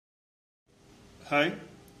Hi,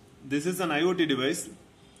 this is an IoT device.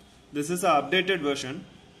 This is an updated version.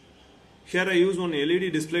 Here I use one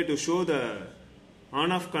LED display to show the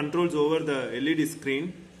on-off controls over the LED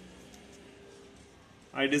screen.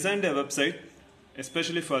 I designed a website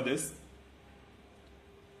especially for this.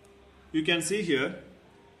 You can see here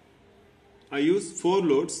I use 4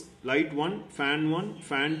 loads: light 1,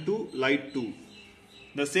 fan 2, light 2.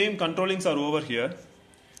 The same controllings are over here.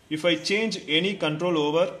 If I change any control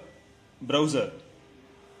over browser,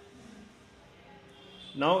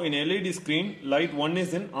 now in LED screen light 1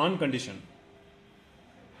 is in on condition.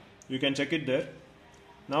 You can check it there.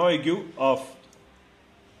 Now I give off.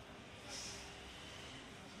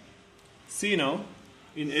 See now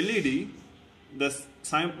in LED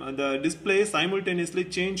the display simultaneously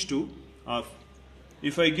change to off.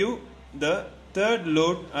 If I give the third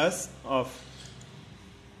load as off,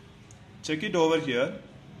 check it over here,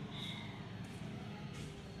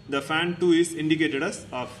 the fan 2 is indicated as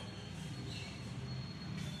off.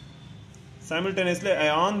 Simultaneously I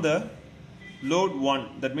on the load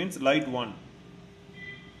 1, that means light 1.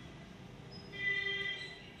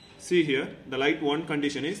 See here, the light 1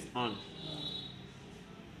 condition is on.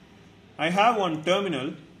 I have one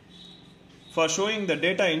terminal for showing the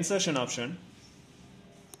data insertion option.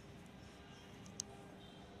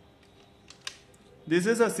 This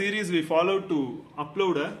is a series we follow to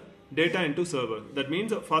upload a data into server. That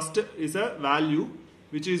means first is a value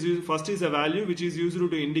which is used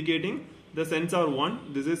to indicating the sensor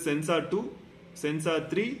 1, this is sensor 2, sensor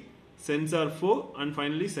 3, sensor 4 and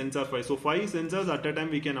finally sensor 5. So 5 sensors at a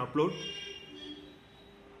time we can upload.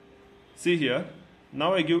 See here,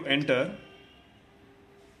 now I give enter.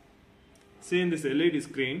 See in this LED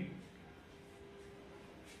screen,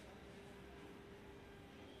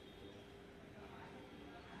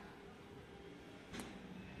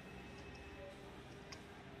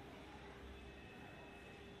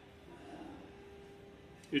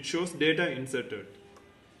 it shows data inserted.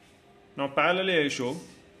 Now parallelly I show,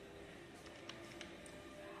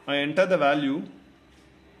 I enter the value,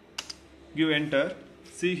 give enter,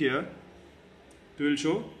 see here, it will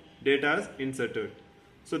show data as inserted.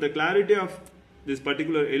 So the clarity of this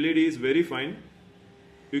particular LED is very fine.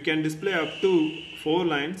 You can display up to 4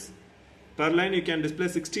 lines. Per line you can display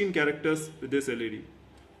 16 characters with this LED.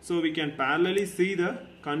 So we can parallelly see the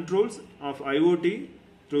controls of IoT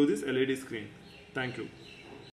through this LED screen. Thank you.